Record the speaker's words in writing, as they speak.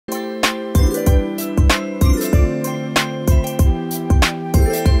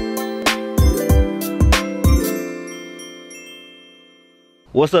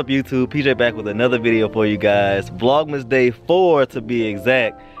What's up YouTube? PJ back with another video for you guys. Vlogmas Day 4 to be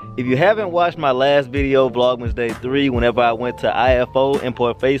exact. If you haven't watched my last video, Vlogmas Day 3, whenever I went to IFO,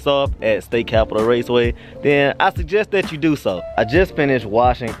 Import Face Off at State Capitol Raceway, then I suggest that you do so. I just finished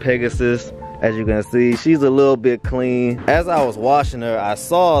washing Pegasus. As you can see, she's a little bit clean. As I was washing her, I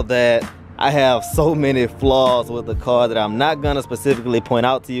saw that I have so many flaws with the car that I'm not gonna specifically point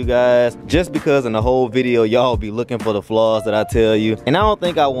out to you guys, just because in the whole video y'all be looking for the flaws that I tell you, and I don't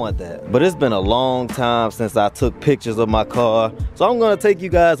think I want that. But it's been a long time since I took pictures of my car, so I'm gonna take you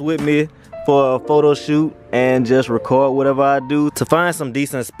guys with me for a photo shoot and just record whatever I do to find some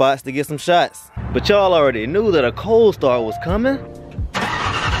decent spots to get some shots. But y'all already knew that a cold start was coming.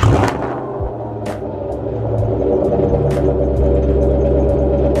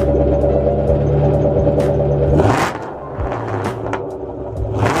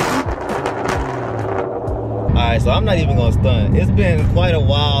 So I'm not even gonna stunt. It's been quite a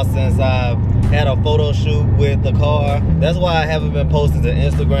while since I've had a photo shoot with the car. That's why I haven't been posting to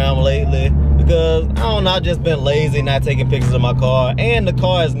Instagram lately, because I don't know, I've just been lazy not taking pictures of my car, and the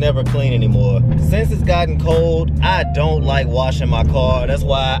car is never clean anymore. Since it's gotten cold, I don't like washing my car. That's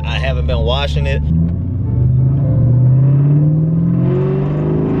why I haven't been washing it.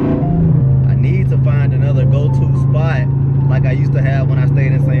 I need to find another go-to spot like I used to have when I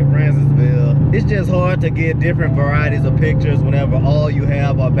stayed in St. Francisville. It's just hard to get different varieties of pictures whenever all you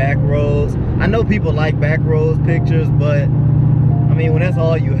have are back roads. I know people like back roads pictures, but I mean, when that's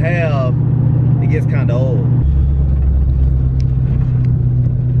all you have, it gets kind of old.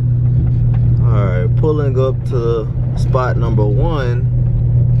 All right, pulling up to spot number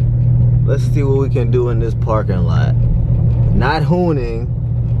 1. Let's see what we can do in this parking lot. Not hooning,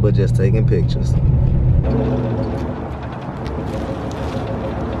 but just taking pictures.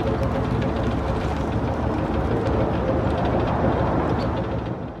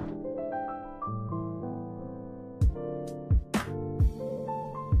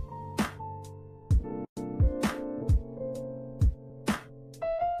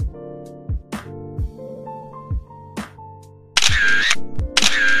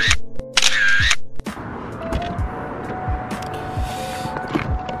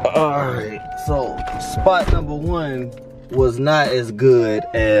 Alright, so spot number 1 was not as good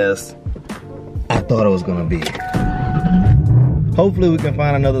as I thought it was gonna be. Hopefully we can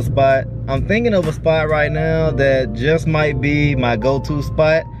find another spot. I'm thinking of a spot right now that just might be my go-to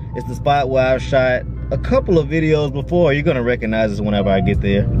spot. It's the spot where I've shot a couple of videos before. You're gonna recognize this whenever I get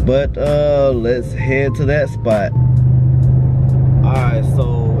there. But let's head to that spot. Alright,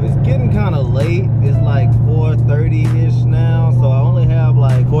 so it's getting kind of late. It's like 4:30-ish now, so I only have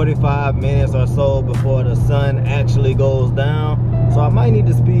like 45 minutes or so before the sun actually goes down. So I might need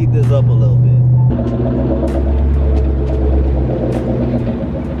to speed this up a little bit.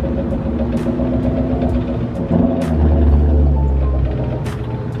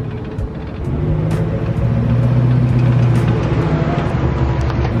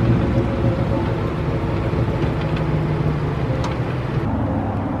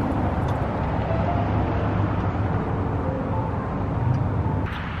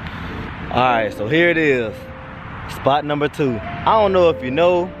 Alright, so here it is, spot number 2. I don't know if you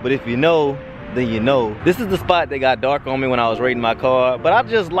know, but if you know, then you know. This is the spot that got dark on me when I was rating my car, but I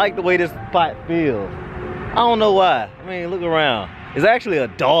just like the way this spot feels. I don't know why. I mean, look around. It's actually a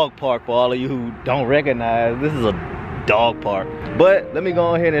dog park for all of you who don't recognize. This is a dog park. But let me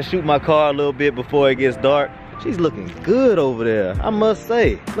go ahead and shoot my car a little bit before it gets dark. She's looking good over there, I must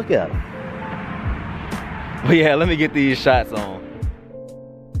say. Look at her. But yeah, let me get these shots on.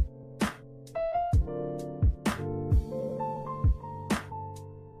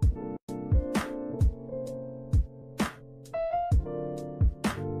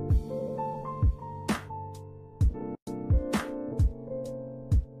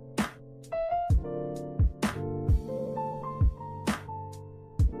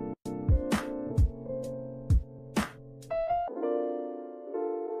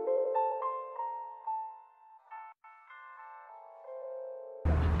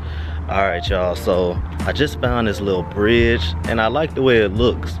 Alright y'all, so I just found this little bridge and I like the way it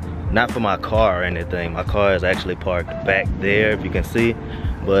looks. Not for my car or anything. My car is actually parked back there, if you can see.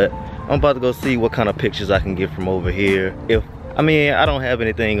 But I'm about to go see what kind of pictures I can get from over here. I mean, I don't have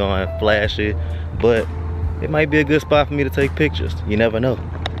anything on flashy, but it might be a good spot for me to take pictures. You never know.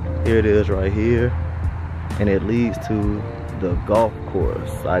 Here it is right here. And it leads to the golf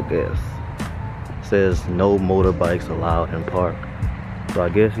course, I guess. It says no motorbikes allowed in park. So I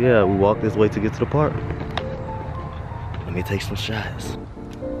guess, yeah, we walk this way to get to the park. Let me take some shots.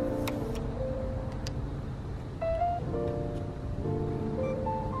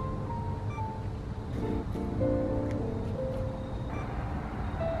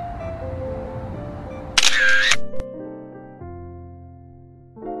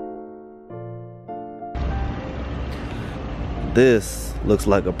 This looks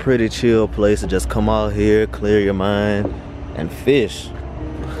like a pretty chill place to just come out here, clear your mind, and fish.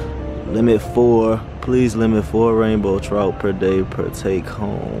 Limit 4, please limit 4 rainbow trout per day per take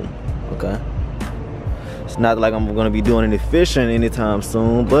home. Okay. It's not like I'm gonna be doing any fishing anytime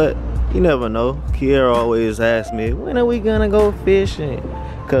soon, but you never know. Kiera always asks me, when are we gonna go fishing?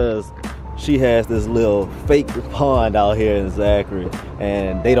 Cause she has this little fake pond out here in Zachary,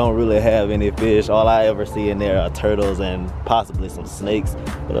 and they don't really have any fish. All I ever see in there are turtles and possibly some snakes.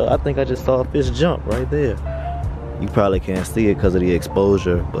 But I think I just saw a fish jump right there. You probably can't see it because of the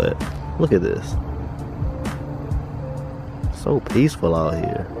exposure, but look at this. So peaceful out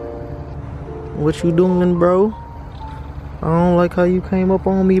here. What you doing, bro? I don't like how you came up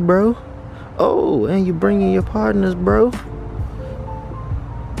on me, bro. Oh, and you bringing your partners, bro.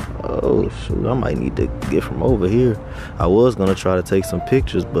 Oh shoot, I might need to get from over here. I was gonna try to take some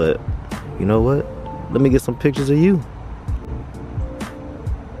pictures, but you know what? Let me get some pictures of you.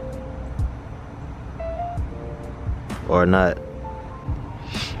 Or not.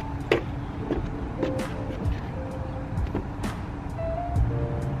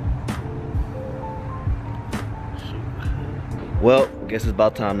 Well, guess it's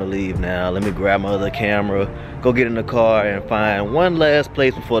about time to leave now. Let me grab my other camera, go get in the car, and find one last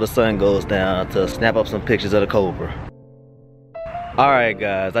place before the sun goes down to snap up some pictures of the Cobra. Alright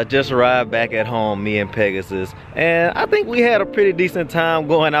guys, I just arrived back at home, me and Pegasus, and I think we had a pretty decent time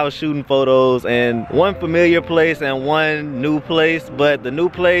going out shooting photos in one familiar place and one new place. But the new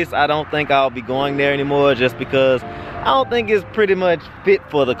place, I don't think I'll be going there anymore just because I don't think it's pretty much fit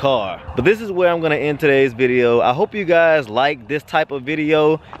for the car. But this is where I'm gonna end today's video. I hope you guys like this type of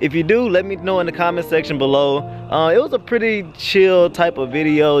video. If you do, let me know in the comment section below. It was a pretty chill type of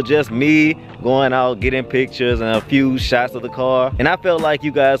video, just me going out, getting pictures and a few shots of the car. And I felt like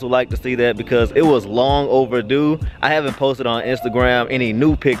you guys would like to see that because it was long overdue. I haven't posted on Instagram any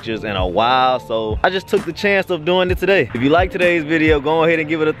new pictures in a while, so I just took the chance of doing it today. If you like today's video, go ahead and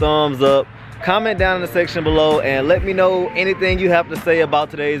give it a thumbs up. Comment down in the section below and let me know anything you have to say about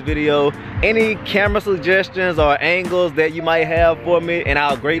today's video. Any camera suggestions or angles that you might have for me, and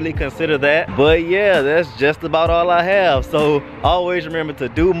I'll greatly consider that. But yeah, that's just about all I have. So always remember to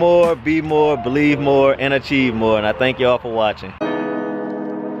do more, be more, believe more, and achieve more. And I thank y'all for watching.